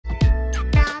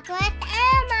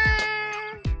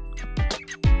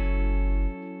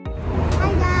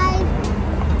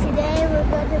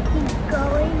He's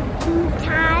going to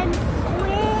Times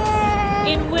Square.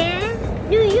 In where?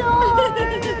 New York.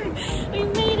 We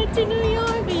made it to New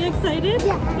York. Are you excited?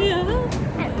 Yeah. Yeah.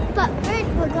 But first,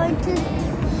 we're going to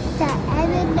the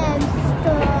M&M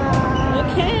store.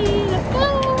 Okay, let's go.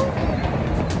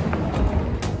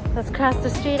 Let's cross the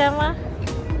street, Emma.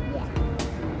 Yeah.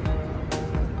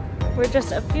 We're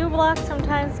just a few blocks from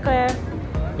Times Square.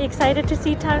 You excited to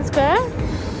see Times Square?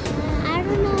 I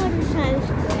don't know what is Times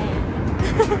Square.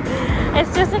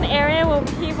 It's just an area where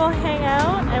people hang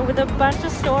out and with a bunch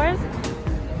of stores.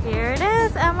 Here it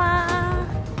is, Emma.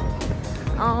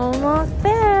 Almost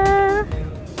there.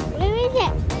 Where is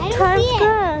it? I don't Times see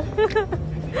Square.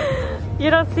 You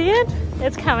don't see it?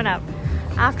 It's coming up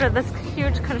after this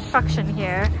huge construction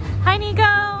here. Hi,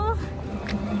 Nico.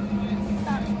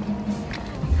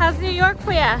 How's New York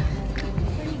for you?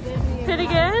 Pretty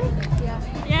good? Yeah.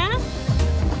 Yeah?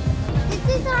 This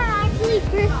is our actually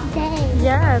first day.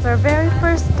 Yeah, it's our very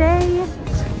first day.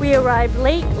 We arrived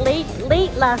late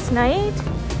last night.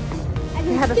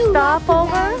 We had a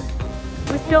stopover.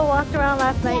 We still walked around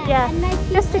last night, yeah,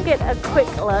 just to get a quick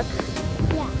look.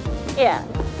 Yeah.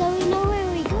 So we know where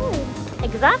we're going.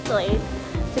 Exactly.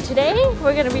 So today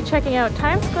we're going to be checking out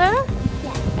Times Square.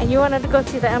 Yeah. And you wanted to go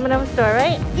see the M&M store,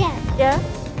 right? Yeah. Yeah?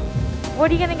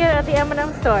 What are you going to get at the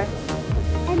M&M store?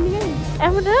 M&M's.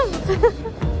 M&M's.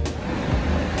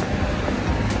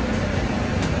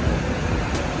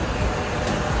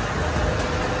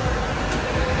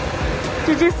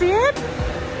 Did you see it?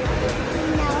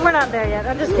 No. We're not there yet.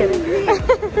 I'm just kidding.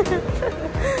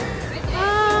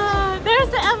 There's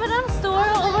the M&M store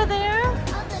over there.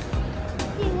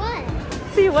 See what?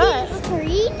 See what? See the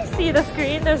screen? See the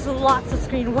screen? There's lots of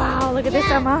screen. Wow, look at this,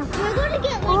 Emma. We're going to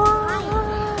get like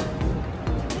lights.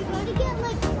 We're going to get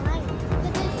like lights.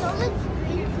 But there's so much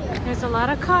screens here. There's a lot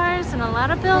of cars and a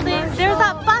lot of buildings. There's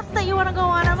that bus that you want to go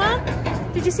on, Emma.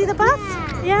 Did you see the bus?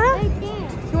 Yeah? Right there.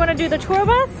 You want to do the tour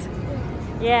bus?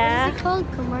 Yeah. What is it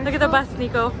called? Commercial? Look at the bus,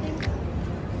 Nico. You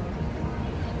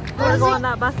want to go on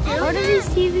that bus too? What are these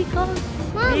TV called?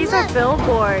 Mom, These look. are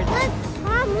billboards. Look,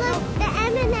 Mom, look. The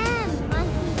M&M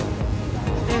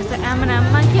monkey. There's the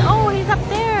M&M monkey. Oh, he's up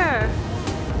there.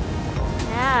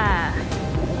 Yeah.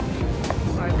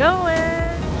 We're going.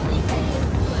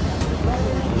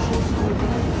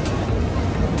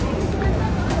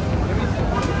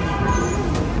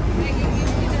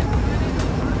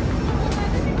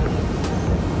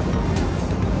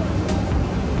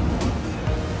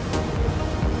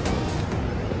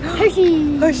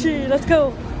 Hershey. Hershey, let's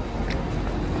go.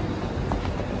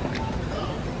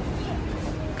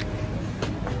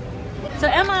 So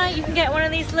Emma, you can get one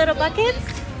of these little buckets.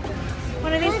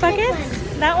 One of these buckets.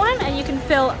 That one, and you can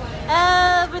fill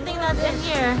everything that's in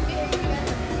here.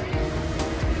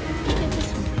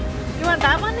 You want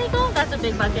that one, Nico? That's a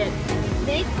big bucket.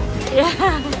 Big?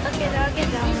 Yeah. Okay, then I'll get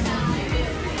that one.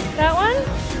 That one?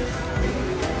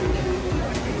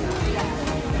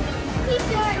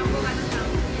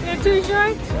 You're too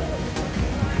short?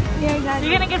 Yeah, I got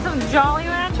You're gonna get some Jolly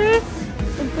Ranchers?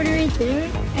 So put it right there.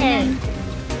 And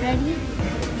then ready,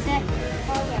 set,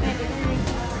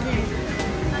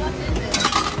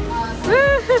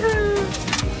 Woohoo!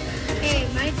 Okay,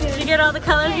 my turn. Did you get all the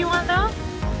colors you want though?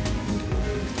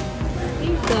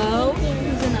 Here you go.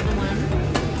 Here's another one.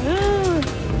 Ooh.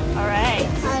 Alright.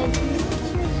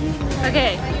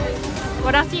 Okay.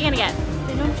 What else are you gonna get?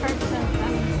 They don't charge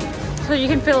us. So you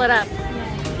can fill it up.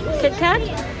 Kit Kat?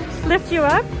 Lift you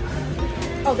up?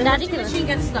 Oh, the Daddy vending can- machine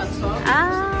gets stuck, so.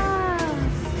 Ah.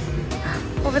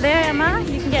 Over there, Emma,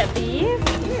 you can get these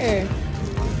Here.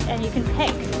 and you can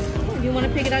pick. Oh, you want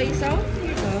to pick it out yourself? Here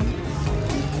you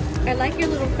go. I like your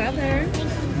little feather.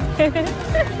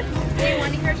 Are you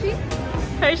wanting Hershey?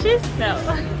 Hershey's? No.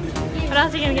 What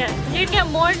else are you gonna get? You can get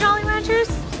more Jolly Ranchers?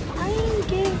 I didn't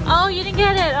get Oh, you didn't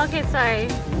get it. Okay, sorry.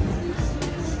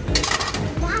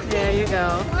 There you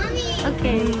go. Mommy.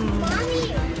 Okay. Mommy.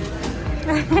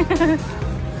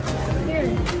 Here.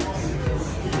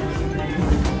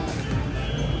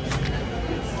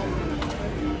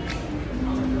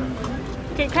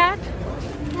 Kit Kat?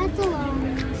 That's a lot.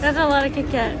 That's a lot of Kit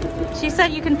Kat. She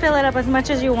said you can fill it up as much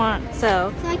as you want,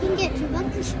 so. So I can get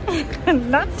 $2.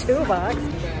 Not $2.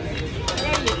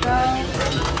 There you go.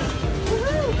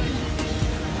 Woohoo.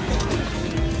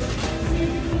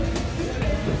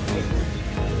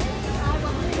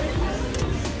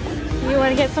 You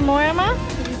want to get some more, Emma?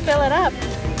 You can fill it up.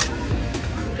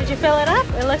 Did you fill it up?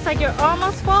 It looks like you're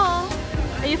almost full.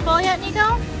 Are you full yet,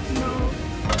 Nico? No.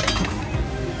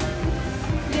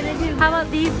 Gonna do. How about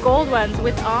these gold ones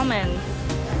with almonds?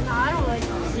 No, I don't like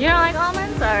those. You don't like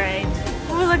almonds? Alright.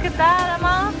 Ooh, look at that,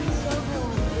 Emma. So cool.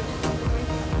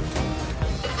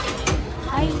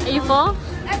 Are you full?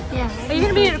 Yeah. Are you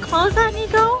gonna be able to close that,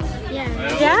 Nico? Yeah.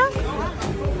 Yeah?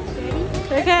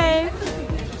 Okay.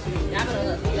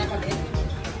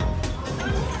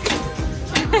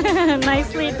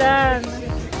 Nicely done.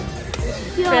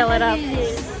 Fill it up.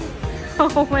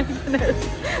 Oh my goodness.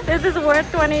 This is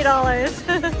worth $20.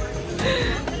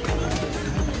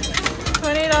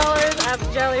 $20 at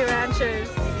Jolly Ranchers.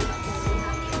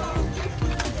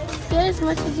 Get as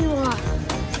much as you want.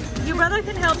 Your brother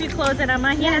can help you close it,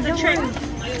 Emma. He has a trick.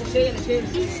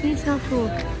 He's so cool.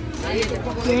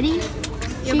 Ready?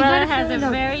 Your brother has a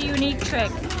very unique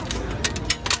trick.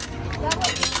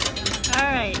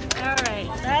 Alright, alright.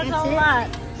 That's a lot.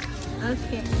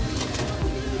 Okay.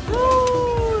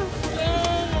 Woo!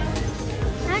 Yay!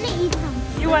 I want to eat some.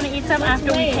 You want to eat some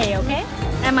after we pay, okay?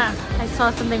 Emma, I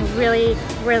saw something really,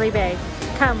 really big.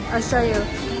 Come, I'll show you.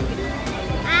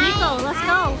 Nico, let's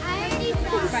go. I already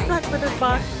saw He's stuck with his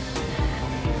box.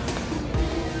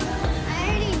 I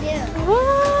already do.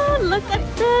 Whoa, look at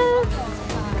this.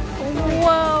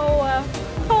 Whoa.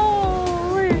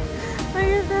 Holy. Look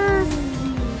at this.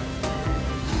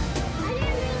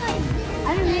 I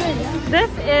didn't realize.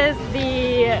 This is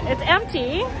it's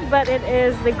empty, but it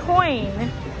is the coin.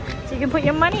 So you can put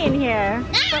your money in here.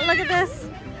 But look at this.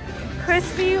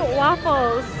 Crispy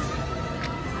waffles.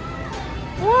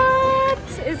 What?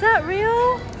 Is that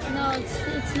real? No,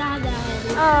 it's not that.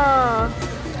 Oh.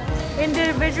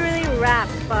 Individually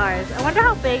wrapped bars. I wonder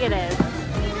how big it is.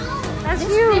 That's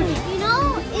huge. You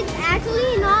know, it's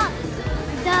actually not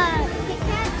the Kit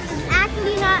Kat. It's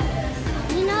actually not.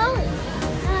 You know,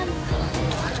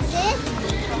 this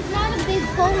is not a big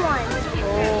full one.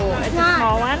 Oh, it's a not.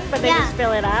 small one, but they Yeah. just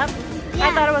fill it up. I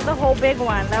Yeah. thought it was a whole big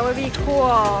one. That would be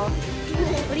cool.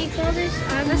 What do you call this?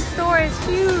 The store is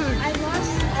huge. I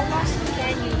lost some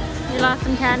candy. You lost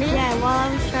some candy? Yeah, while I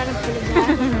was trying to put it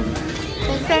back.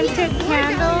 Scented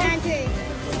candles.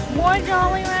 More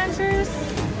Jolly Ranchers.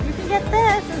 You can get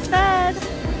this instead.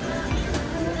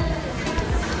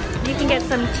 You can get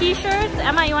some t-shirts.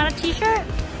 Emma, you want a t-shirt?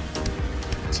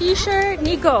 T-shirt.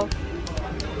 Nico.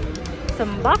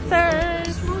 Some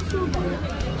boxers.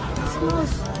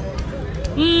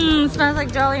 Smells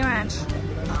like Jolly Ranch.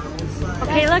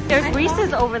 Okay, look, there's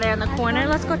Reese's over there in the corner.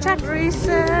 Let's go check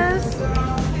Reese's.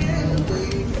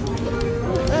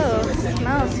 Oh, it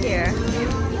smells here.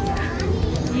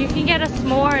 You can get a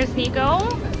s'mores, Nico.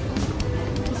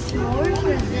 S'mores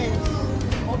or this?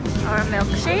 Or a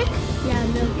milkshake. Yeah,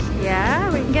 milk. Yeah,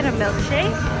 we can get a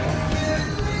milkshake.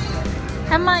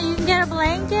 Emma, you can get a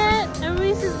blanket. A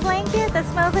Reese's blanket that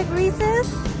smells like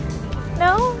Reese's.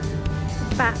 No?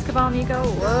 Basketball, Nico.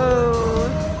 Whoa.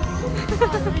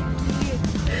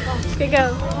 Okay,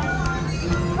 go.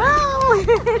 Wow!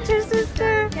 It's your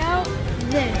sister. Now,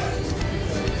 this.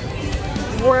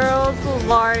 World's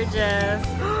largest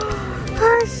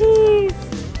Hershey's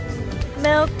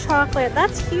milk chocolate.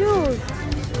 That's huge.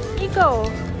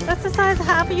 Nico, that's the size of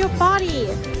half of your body.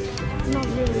 Not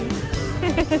really.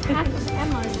 Half of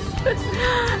Emma's.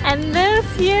 And this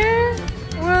here,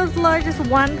 world's largest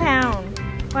 1 pound.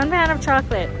 1 pound of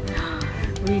chocolate.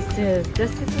 Reese's.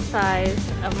 This is the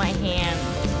size of my hand.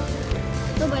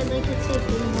 No, but like it's like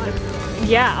one.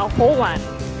 Yeah, a whole one.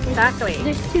 Exactly.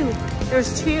 There's two.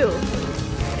 There's two.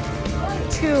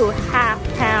 2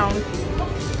 half-pound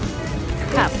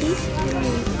cups.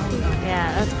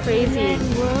 Yeah, that's crazy.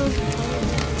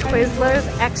 Twizzlers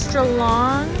extra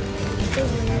long.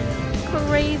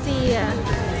 Crazy.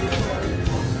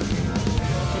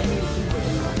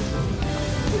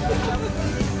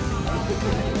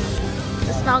 Does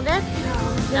it smell good?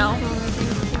 No.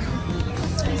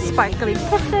 Sparkly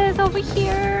kisses over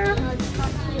here.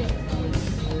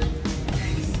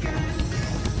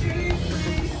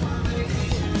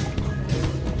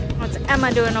 What's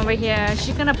Emma doing over here?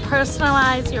 She's gonna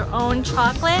personalize your own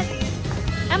chocolate.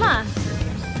 Emma,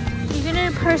 you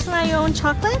gonna personalize your own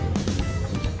chocolate?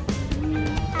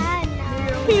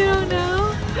 You don't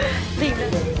know? Leave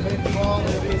it.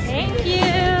 Thank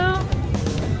you.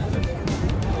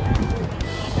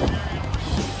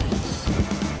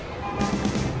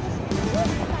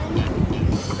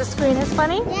 The screen is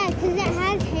funny? Yeah, because it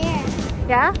has hair.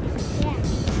 Yeah? Yeah.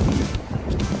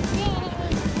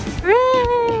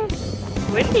 Red!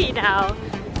 Windy now.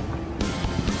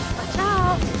 Watch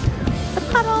out. The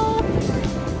puddle.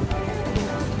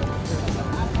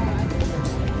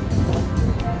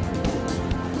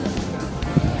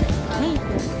 Hey,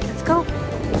 let's go.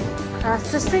 Cross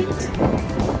the street.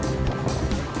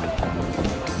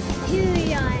 Here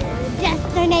we are.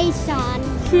 Destination.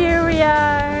 Here we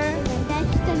are.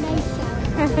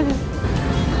 Destination.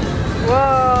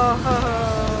 Whoa.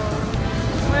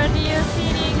 Where do you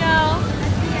see Nico?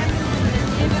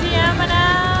 the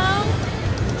M&M.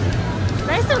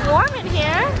 Nice and warm in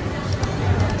here.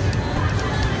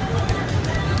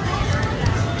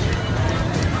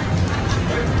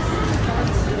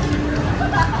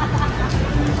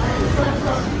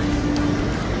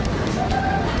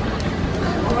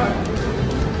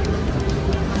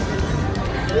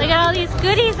 Look at all these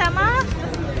goodies, Emma.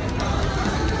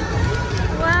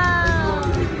 Wow,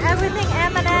 everything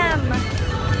M&M.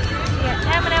 You got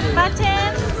M&M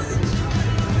buttons,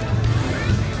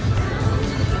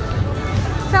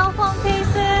 cell phone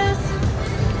cases,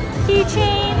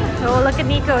 keychain. Oh, look at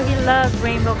Nico. He loves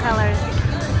rainbow colors.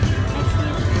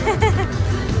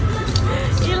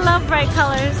 You love bright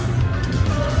colors.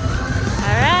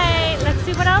 All right, let's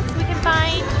see what else we can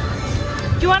find.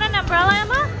 Do you want an umbrella,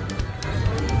 Emma?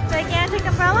 Gigantic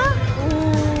umbrella?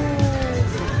 Ooh.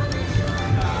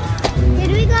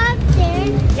 Did we go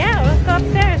upstairs? Yeah, let's go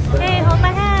upstairs. Hey, hold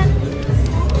my hand.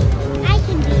 I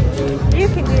can do it. You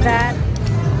can do that.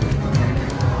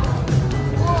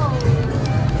 Whoa.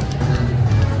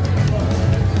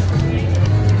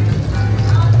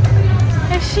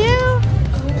 A shoe.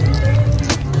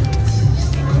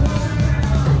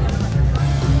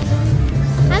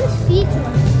 I'm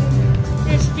speechless.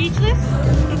 You're speechless?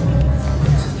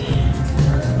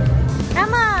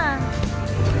 Emma,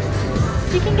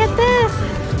 you can get this.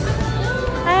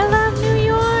 I love New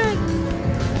York.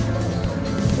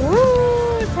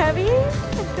 Woo, it's heavy.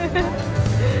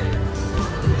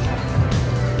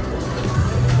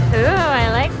 Ooh,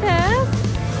 I like this.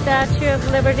 Statue of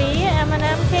Liberty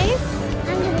M&M case.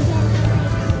 I'm gonna get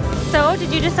it. So,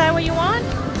 did you decide what you want?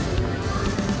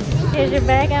 Here's your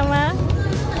bag, Emma.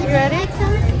 You ready? Would you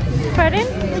like some? Pardon?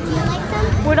 Would you like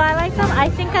some? Would I like some? I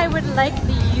think I would like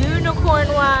the unicorn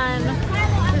one.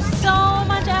 There's so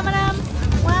much M&M.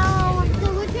 Wow. So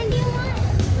which one do you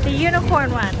want? The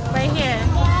unicorn one, right here.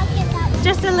 Yeah, I'll get that one.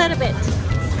 Just a little bit.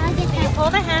 I'll get You that pull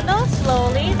the handle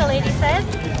slowly, the lady said.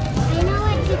 one. I know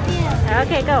what to do.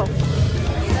 Okay, go.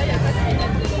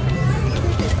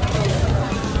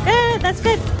 Good, that's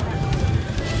good.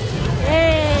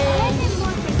 Yay.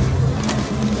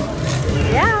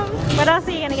 Yeah. What else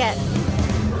are you gonna get?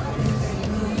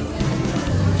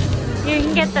 You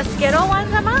can get the Skittle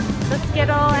ones, Emma. The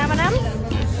Skittle M&Ms.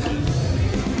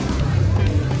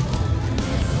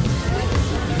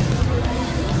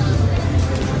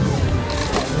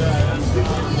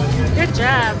 Good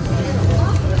job.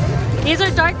 These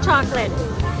are dark chocolate.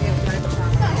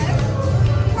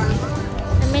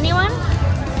 The mini one?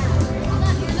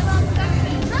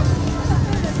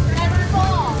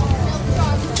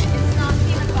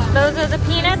 Those are the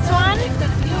peanuts one?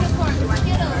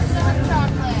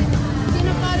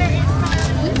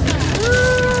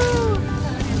 Woo!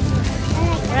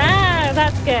 Ah,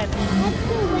 that's good. What's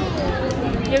the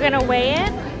way? You're gonna weigh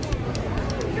it?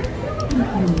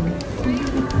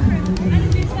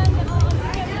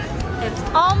 It's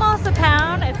almost a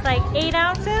pound. It's like 8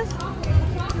 ounces.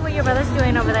 See what your brother's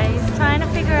doing over there. He's trying to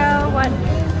figure out what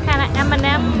kind of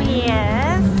M&M he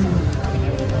is.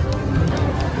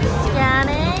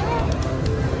 Scanning.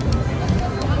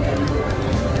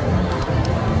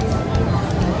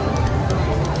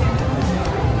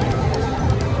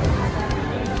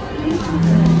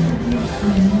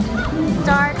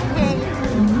 Dark pink.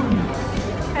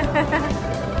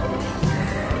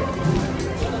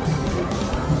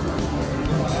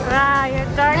 Wow, you're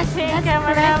dark pink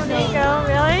M&M, Nico.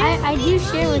 Really? I do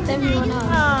share with everyone else.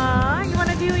 Aww, you want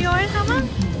to do yours, Emma?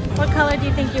 What color do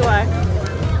you think you are?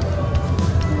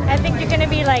 I think you're going to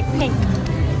be like pink.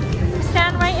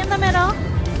 Stand right in the middle.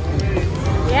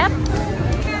 Yep.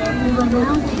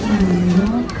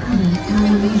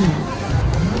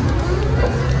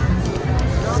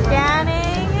 Scanning.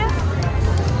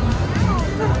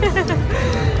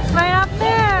 Right up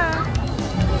there.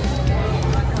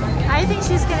 I think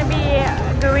she's going to be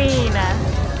green.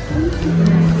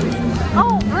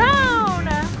 Oh, brown.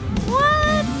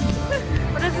 What?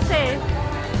 What does it say?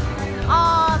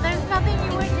 Oh, there's nothing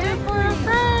you would do for a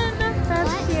friend.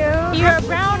 That's cute. You're a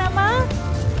brown, Emma?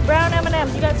 Brown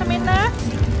M&Ms. You got some in there?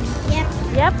 Yep.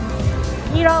 Yep.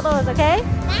 Eat all those, okay?